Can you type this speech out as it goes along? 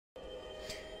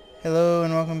Hello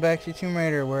and welcome back to Tomb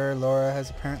Raider, where Laura has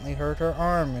apparently hurt her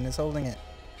arm and is holding it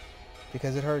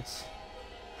because it hurts.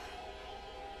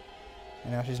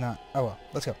 And now she's not. Oh well,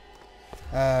 let's go.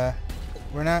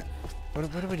 We're not.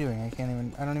 What are we doing?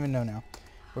 I don't even know now.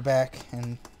 We're back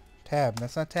and tab.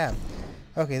 That's not tab.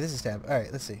 Okay, this is tab. All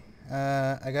right, let's see.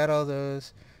 I got all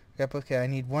those. Okay, I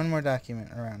need one more document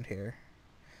around here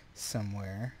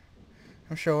somewhere.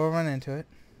 I'm sure we'll run into it.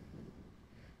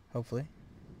 Hopefully.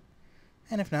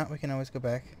 And if not, we can always go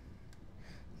back,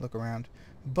 look around.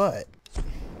 But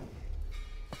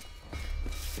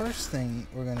first thing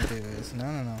we're gonna do is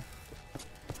no.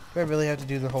 Do I really have to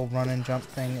do the whole run and jump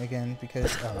thing again?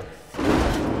 Because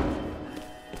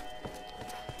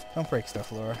don't break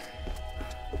stuff, Laura.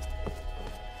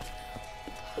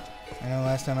 I know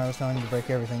last time I was telling you to break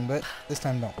everything, but this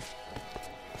time don't.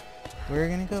 We're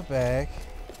gonna go back,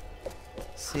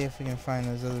 see if we can find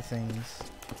those other things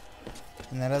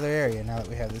in that other area now that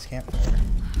we have this campfire.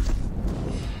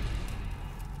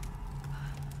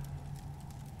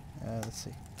 Let's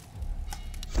see.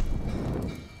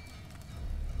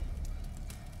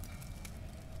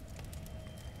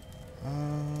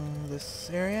 This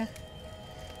area?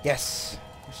 Yes!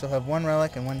 We still have one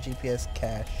relic and one GPS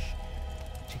cache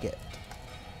to get.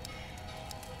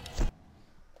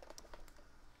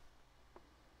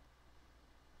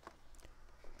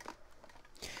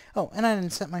 Oh, and I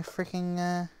didn't set my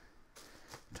freaking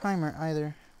timer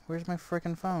either. Where's my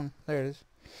freaking phone? There it is.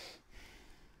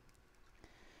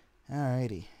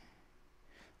 Alrighty.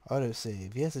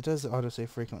 Autosave. Yes, it does autosave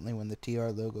frequently when the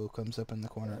TR logo comes up in the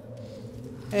corner.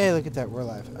 Hey, look at that. We're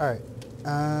live. Alright.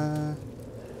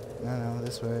 No,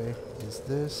 this way is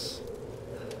this.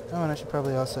 Oh, and I should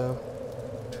probably also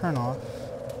turn off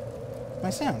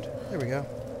my sound. There we go.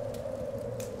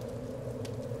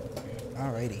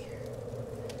 Alrighty.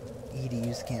 E to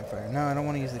use the campfire. No, I don't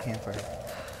want to use the campfire.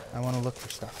 I want to look for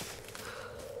stuff.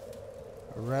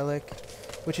 A relic,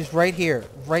 which is right here.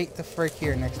 Right the frick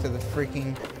here next to the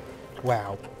freaking...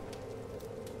 Wow.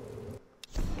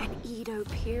 An Edo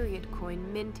period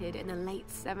coin minted in the late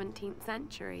 17th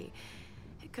century.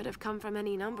 It could have come from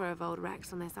any number of old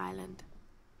wrecks on this island.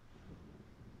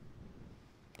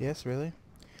 Yes, really?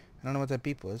 I don't know what that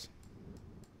beep was.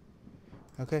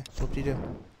 Okay, whoop-de-doo.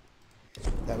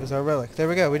 That was our relic. There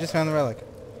we go, we just found the relic.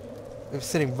 It was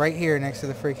sitting right here next to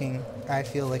the freaking... I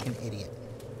feel like an idiot.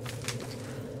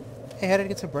 Hey, how did it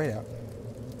get so bright out?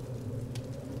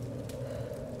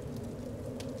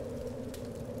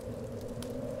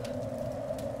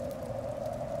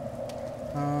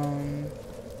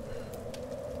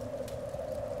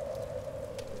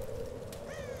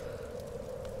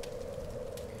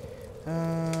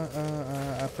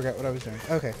 I forgot what I was doing.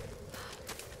 Okay.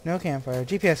 No campfire.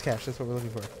 GPS cache, that's what we're looking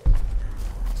for.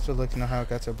 Still like to know how it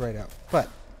got so bright out. But,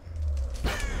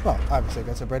 well, obviously it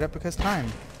got so bright out because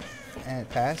time. And it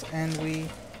passed, and we...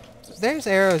 There's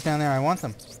arrows down there. I want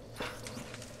them.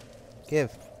 Give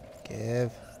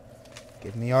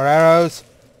me your arrows.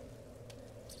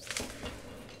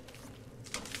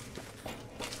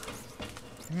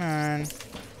 Come on.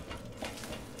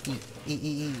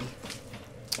 E.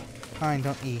 Fine,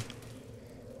 don't E.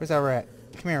 Where's that rat?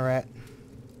 Come here, rat.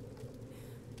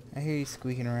 I hear you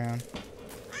squeaking around.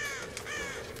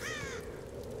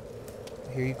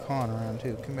 I hear you cawing around,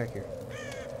 too. Come back here.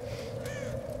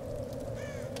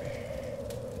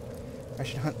 I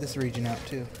should hunt this region out,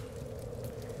 too.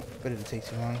 But it'll take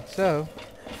too long. So,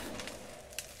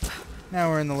 now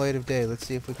we're in the light of day. Let's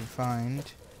see if we can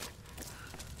find...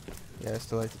 Yeah,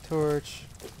 still light the torch.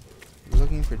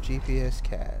 Looking for GPS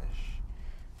cache.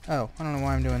 Oh, I don't know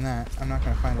why I'm doing that. I'm not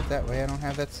going to find it that way. I don't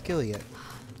have that skill yet.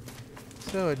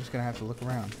 So I'm just going to have to look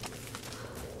around.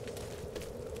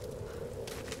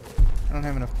 I don't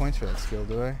have enough points for that skill,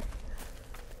 do I?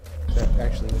 That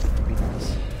actually would be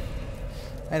nice.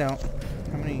 I don't.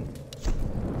 How many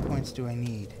points do I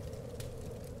need?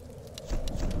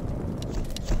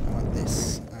 I want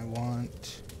this. I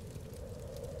want...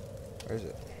 Where is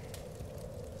it?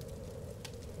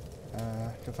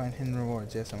 To find hidden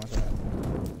rewards. Yes, I want that.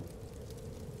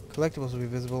 Collectibles will be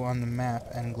visible on the map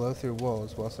and glow through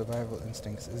walls while survival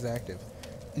instincts is active.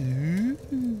 Ooh.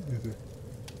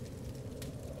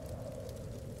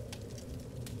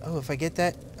 Oh, if I get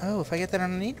that... Oh, if I get that, I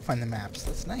don't need to find the maps.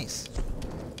 That's nice.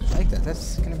 I like that.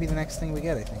 That's going to be the next thing we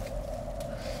get, I think.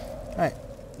 Alright.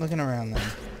 Looking around then.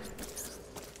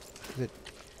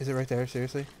 Is it right there?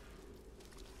 Seriously?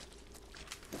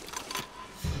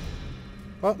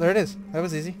 Well, there it is. That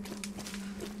was easy.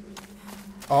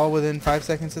 All within 5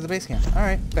 seconds of the base camp.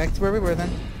 Alright, back to where we were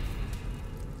then.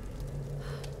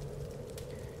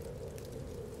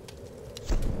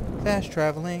 Fast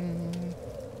traveling.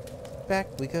 back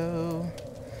we go.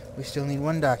 We still need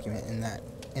one document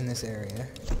in this area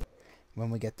when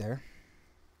we get there,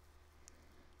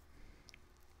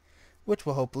 which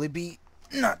will hopefully be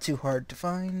not too hard to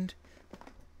find.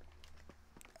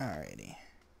 Alrighty.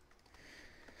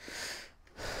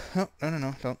 Oh,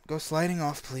 no. Don't go sliding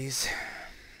off, please.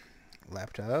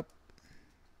 Laptop.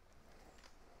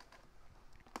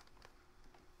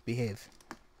 Behave.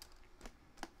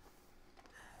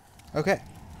 Okay.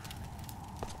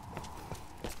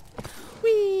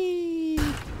 Whee!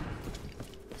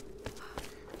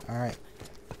 Alright.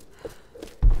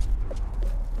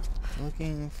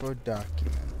 Looking for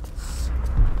documents.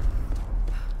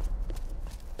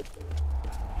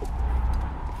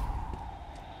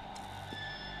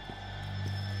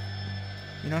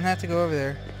 You don't have to go over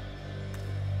there.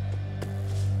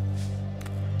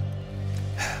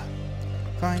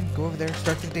 Fine, go over there,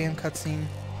 start the damn cutscene.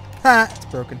 Ha! It's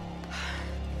broken.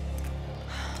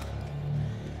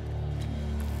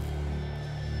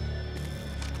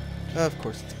 Of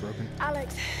course it's broken.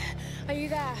 Alex, are you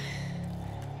there?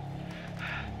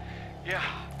 Yeah.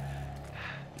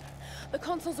 The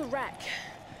console's a wreck.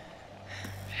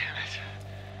 Damn it.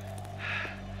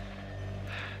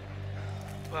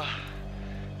 Well,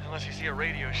 unless you see a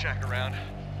Radio Shack around,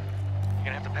 you're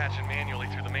gonna have to patch it manually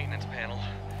through the maintenance panel.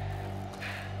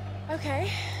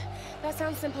 Okay, that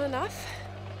sounds simple enough.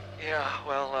 Yeah,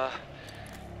 well,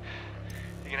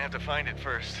 you're gonna have to find it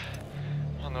first.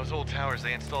 On those old towers,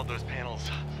 they installed those panels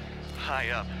high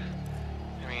up.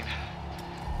 I mean,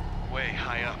 way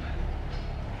high up.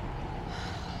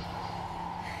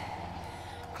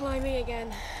 Climbing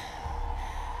again.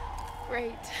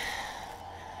 Great.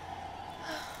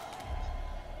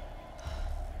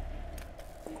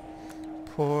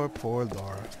 Poor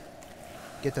Laura.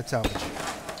 Get that salvage.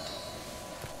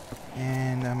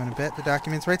 And I'm gonna bet the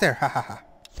document's right there. Ha ha ha.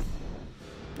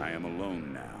 I am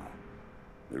alone now.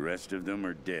 The rest of them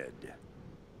are dead.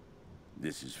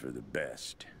 This is for the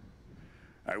best.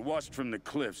 I watched from the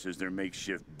cliffs as their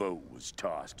makeshift boat was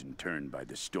tossed and turned by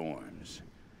the storms.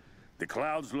 The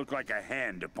clouds looked like a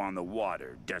hand upon the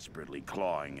water, desperately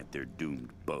clawing at their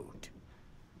doomed boat.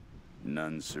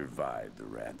 None survived the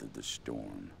wrath of the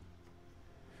storm.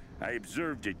 I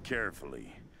observed it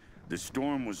carefully. The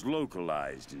storm was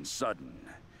localized and sudden.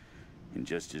 And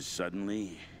just as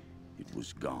suddenly, it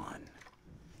was gone.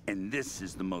 And this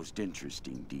is the most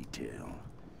interesting detail.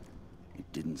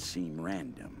 It didn't seem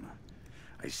random.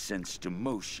 I sensed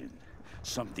emotion,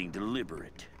 something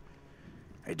deliberate.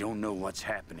 I don't know what's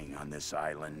happening on this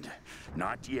island.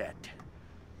 Not yet.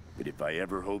 But if I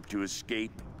ever hope to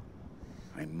escape,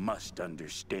 I must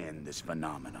understand this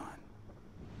phenomenon.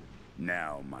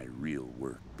 Now my real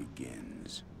work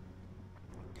begins.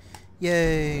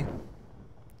 Yay.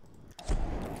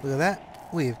 Look at that.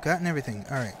 We've gotten everything.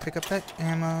 Alright, pick up that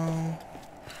ammo.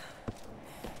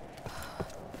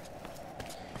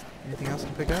 Anything else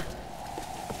to pick up?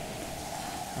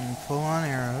 I'm full on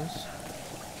arrows.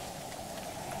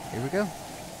 Here we go.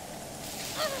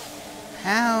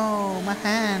 Ow! My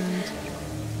hand!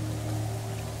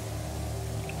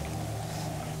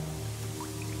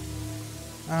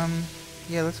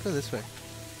 Yeah, let's go this way.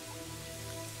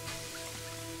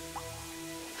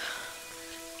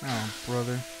 Oh,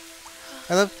 brother.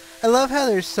 I love how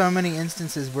there's so many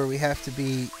instances where we have to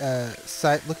be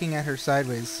looking at her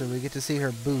sideways so we get to see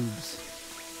her boobs.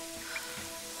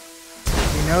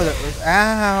 You know that was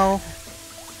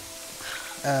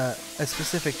a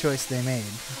specific choice they made.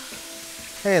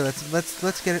 Hey, let's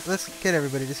get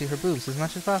everybody to see her boobs as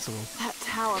much as possible. That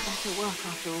tower better work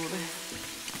after all this.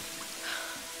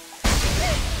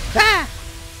 Ah!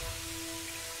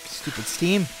 Stupid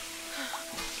steam.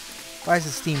 Why is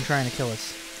the steam trying to kill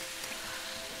us?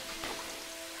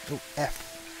 Oh,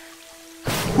 F.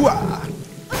 Hooah!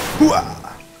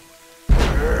 Hooah!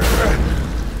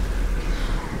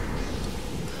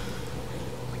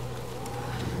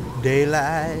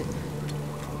 Daylight.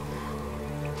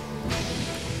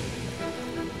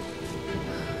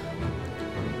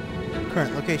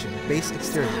 Current location, base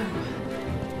exterior.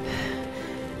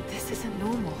 This isn't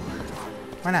normal.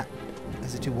 Why not?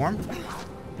 Is it too warm?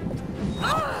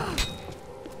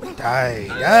 Die!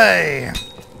 Die!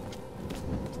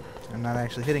 I'm not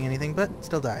actually hitting anything, but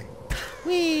still die.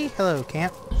 Whee! Hello,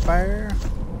 campfire.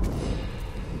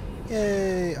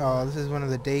 Yay! Oh, this is one of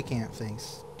the day camp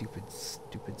things.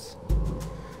 Stupids.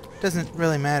 Doesn't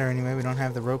really matter anyway. We don't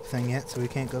have the rope thing yet, so we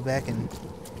can't go back and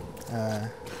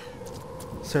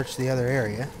search the other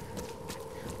area.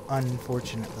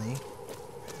 Unfortunately.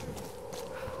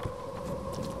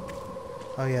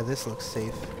 Oh yeah, this looks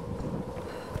safe.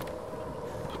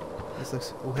 This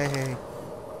looks... Oh, hey.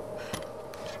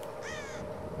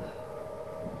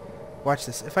 Watch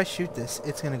this. If I shoot this,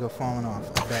 it's gonna go falling off.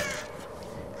 I bet.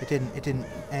 It didn't. It didn't.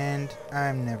 And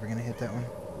I'm never gonna hit that one.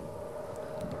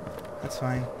 That's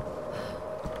fine.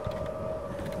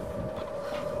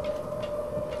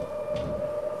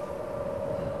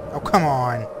 Oh, come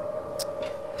on.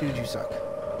 Dude, you suck.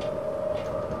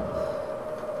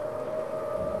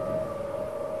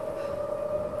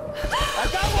 I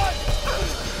got one!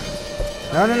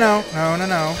 No, no, no. No, no,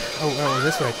 no. Oh,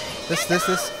 this way. This.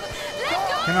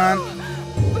 Come on.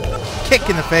 Kick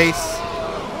in the face.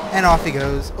 And off he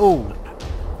goes. Oh.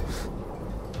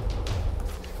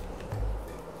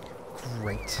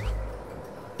 Great.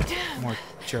 More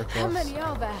jerk offs. How many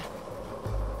are there?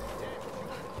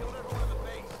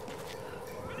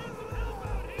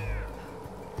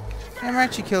 Damn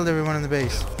right you killed everyone in the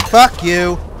base. Fuck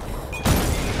you!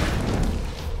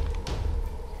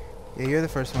 Yeah, you're the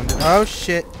first one to... Oh,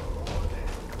 shit.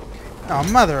 Oh,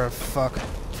 mother of fuck.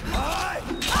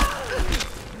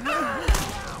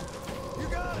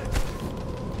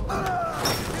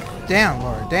 Down,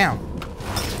 Laura, down.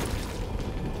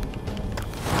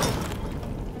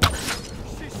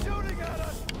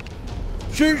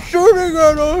 She's shooting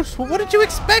at us! Well, what did you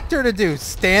expect her to do?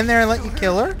 Stand there and let you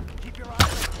kill her?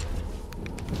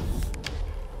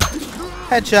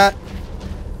 Headshot.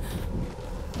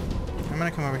 I'm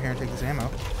gonna come over here and take this ammo.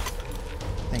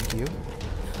 Thank you.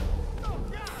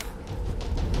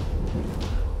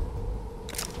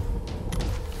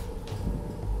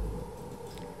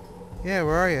 Yeah,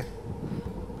 where are you?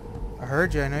 I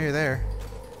heard you. I know you're there.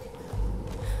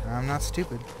 I'm not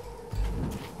stupid.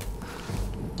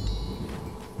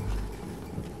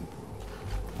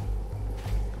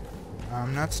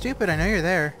 I'm not stupid. I know you're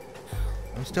there.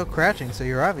 I'm still crouching, so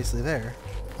you're obviously there.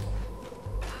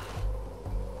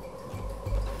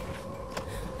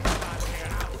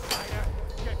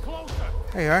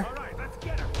 There you are. All right, let's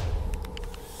get her.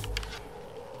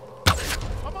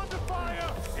 I'm under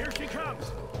fire. Here she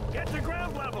comes. Get to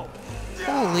ground level.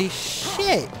 Holy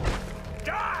shit!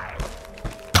 Die!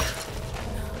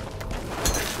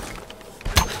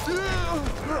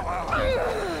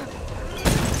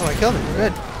 Oh, I killed her. We're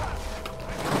good.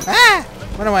 Ah!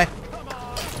 Run away.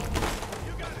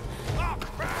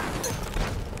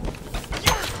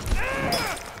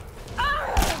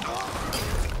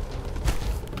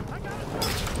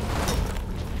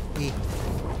 E.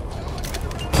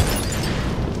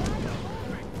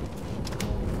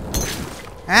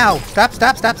 Ow! Stop,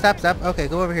 stop, stop, stop, stop. Okay,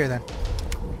 go over here then.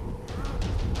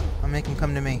 I'll make him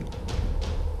come to me.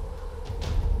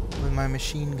 With my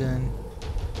machine gun.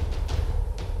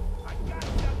 I got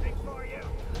something for you.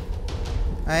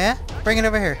 Oh yeah? Bring it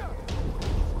over here.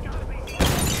 Gotta be.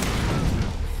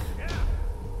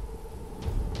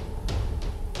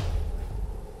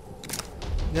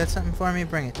 You got something for me?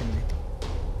 Bring it to me.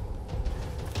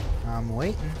 I'm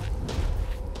waiting.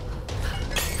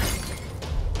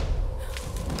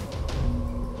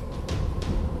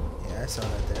 Yeah, I saw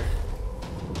that there.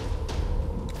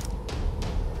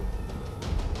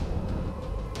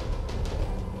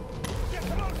 Get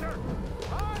closer.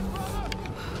 Hi, brother.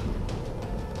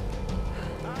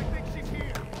 I think she's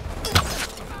here.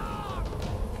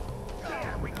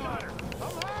 Yeah, we got her.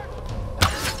 I'm hurt.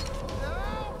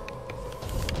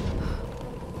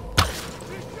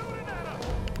 She's shooting at us.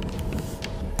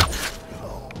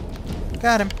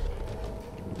 Got him.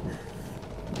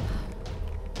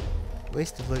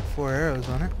 Wasted like 4 arrows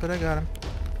on it, but I got him.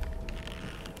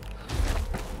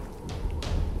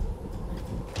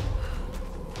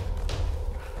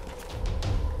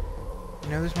 You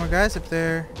know there's more guys up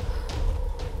there.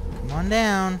 Come on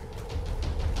down.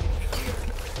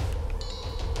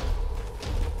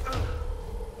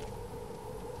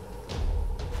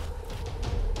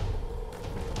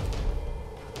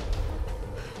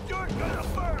 You're gonna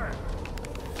burn.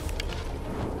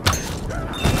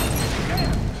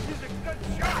 She's a good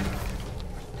shot.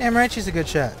 Damn right she's a good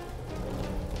shot.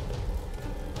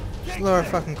 Slow her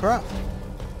fucking crop.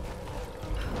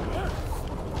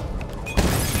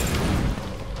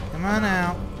 Come on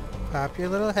out. Pop your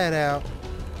little head out.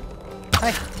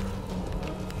 Hi.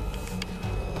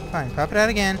 Fine, pop it out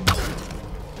again.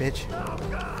 Bitch.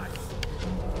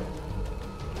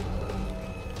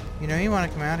 You know you want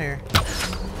to come out here.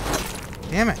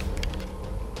 Damn it.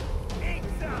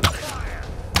 Ink's on fire.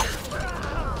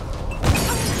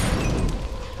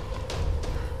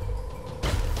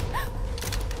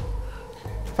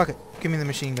 Fuck it. Give me the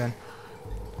machine gun.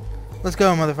 Let's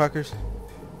go, motherfuckers.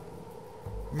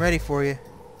 I'm ready for you.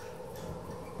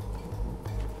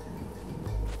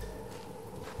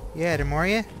 Yeah, there more of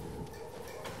you?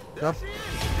 Yup.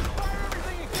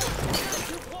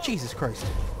 Jesus Christ.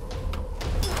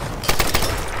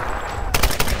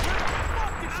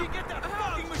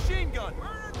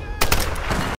 on.